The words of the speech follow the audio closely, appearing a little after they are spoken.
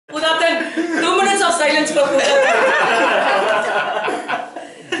2 minutes of silence for Pooja.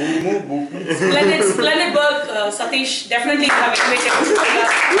 Splendid work, Satish. Definitely you have innovated.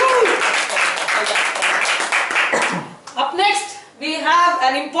 Up next, we have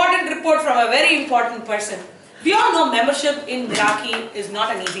an important report from a very important person. We all know membership in Meraki is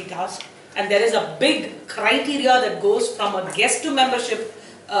not an easy task, and there is a big criteria that goes from a guest to membership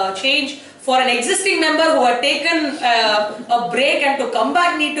change. For an existing member who had taken a break and to come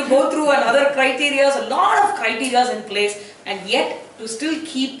back need to go through another criteria, a lot of criteria in place, and yet to still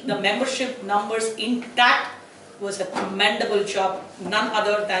keep the membership numbers intact was a commendable job, none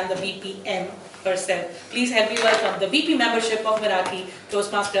other than the VPM herself. Please help me welcome the VP membership of Meraki,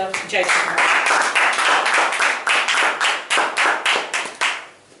 Toastmaster JC Report.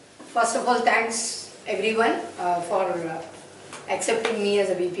 First of all, thanks everyone for accepting me as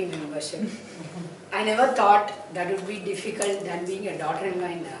a VP membership. I never thought that would be difficult than being a daughter-in-law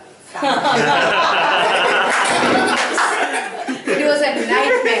in the family. It was a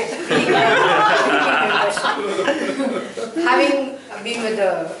nightmare being a VP membership. Having been with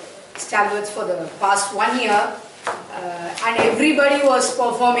the stalwarts for the past 1 year, and everybody was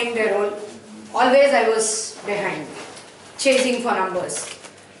performing their role, always I was behind, chasing for numbers.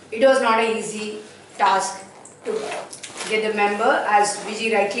 It was not an easy task to get the member, as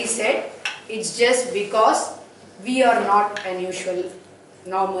Vijay rightly said. It's just because we are not an usual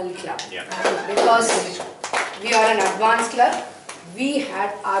normal club. Yeah. Because we are an advanced club, we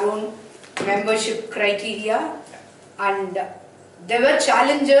had our own membership criteria, and there were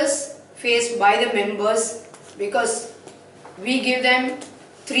challenges faced by the members because we give them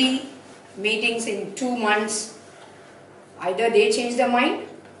 3 meetings in 2 months. Either they change their mind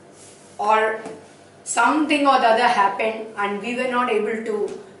or something or the other happened and we were not able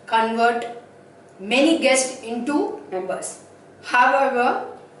to convert many guests into members. However,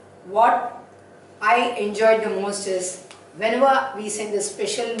 what I enjoyed the most is whenever we send the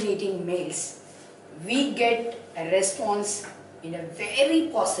special meeting mails, we get a response in a very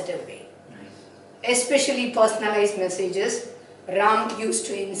positive way. Especially personalized messages. Ram used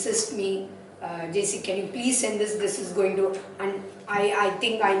to insist me, JC, can you please send this? This is going to, and I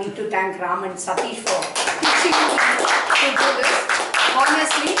think I need to thank Ram and Satish for teaching me to do this.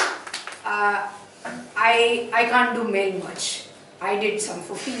 Honestly, I can't do mail much. I did some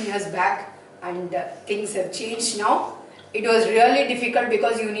 15 years back, and things have changed now. It was really difficult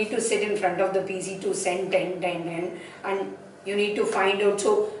because you need to sit in front of the PC to send 10, and you need to find out.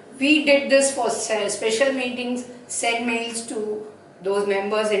 So we did this for special meetings, send mails to those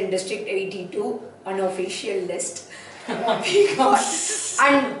members in District 82, unofficial list.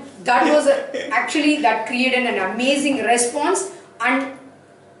 And that was actually, that created an amazing response, and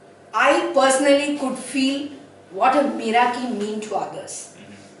I personally could feel what a Meraki mean to others.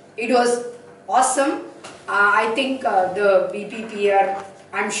 It was awesome. I think the VPPR,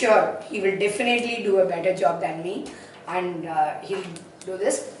 I'm sure he will definitely do a better job than me, and he'll do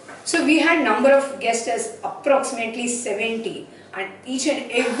this. So we had number of guests as approximately 70, and each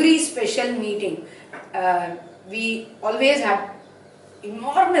and every special meeting we always had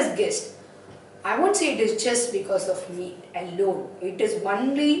enormous guests. I won't say it is just because of me alone. It is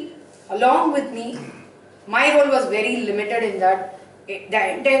only along with me. My role was very limited in that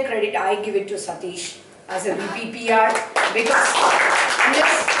the entire credit I give it to Satish as a VPPR, because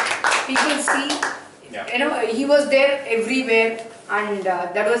unless people see, you know, he was there everywhere, and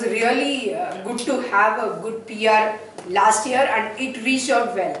that was really good to have a good PR last year, and it reached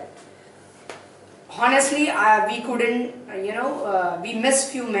out well. Honestly, we couldn't, we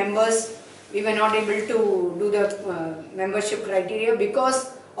missed few members. We were not able to do the membership criteria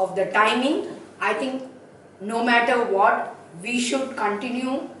because of the timing. I think no matter what, we should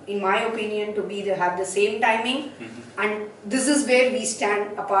continue, in my opinion, to be have the same timing. And this is where we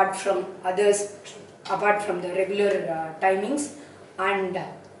stand apart from others, apart from the regular timings. And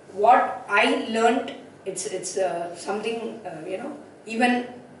what I learned, it's something, even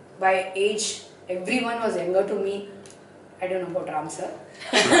by age, everyone was younger to me. I don't know about Ram sir.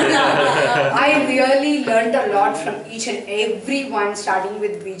 I really learned a lot from each and everyone, starting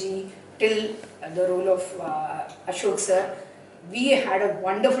with BG till the role of Ashok sir. We had a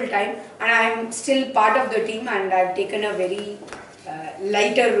wonderful time, and I am still part of the team, and I have taken a very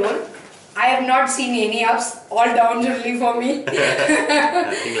lighter role. I have not seen any ups, all downs only for me.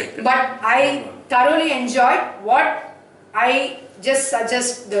 But I thoroughly enjoyed. What I just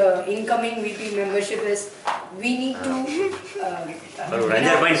suggest the incoming VP membership is, we need to what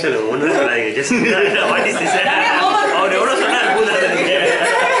is this?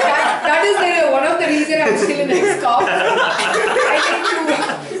 That is one of the reasons I'm still in ex-cop.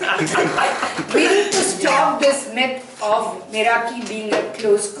 I myth of Meraki being a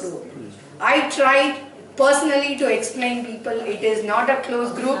closed group. I tried personally to explain people it is not a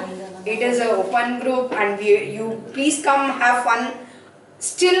closed group, it is an open group, and you please come have fun.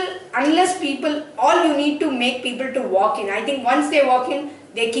 Still, unless people, all you need to make people to walk in. I think once they walk in,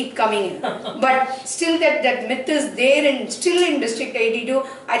 they keep coming in. But still that myth is there and still in District 82.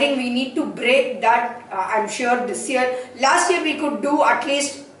 I think we need to break that. I'm sure this year, last year we could do at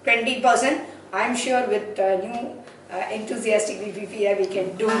least 20%. I'm sure with new enthusiastic VPP we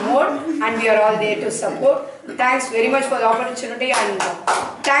can do more, and we are all there to support. Thanks very much for the opportunity, and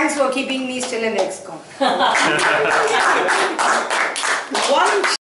thanks for keeping me still in ExCom. One